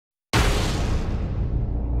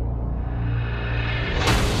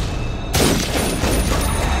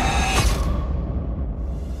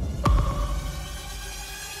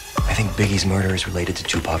Biggie's murder is related to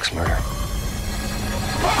Tupac's murder.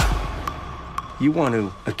 You want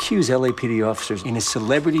to accuse LAPD officers in a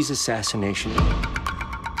celebrity's assassination?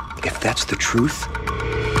 If that's the truth,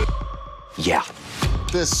 yeah.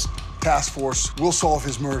 This task force will solve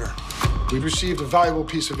his murder. We've received a valuable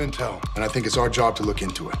piece of intel, and I think it's our job to look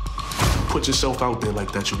into it. Put yourself out there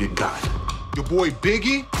like that, you'll get got. Your boy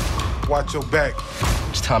Biggie, watch your back.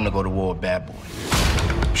 It's time to go to war with Bad Boy.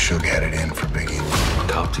 Suge had it in for Biggie.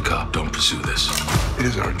 Cop to cop, don't pursue this. It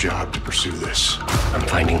is our job to pursue this. I'm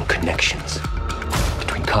finding connections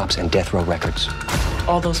between cops and death row records.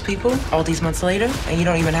 All those people, all these months later, and you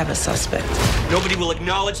don't even have a suspect. Nobody will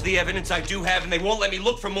acknowledge the evidence I do have, and they won't let me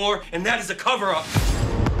look for more, and that is a cover-up.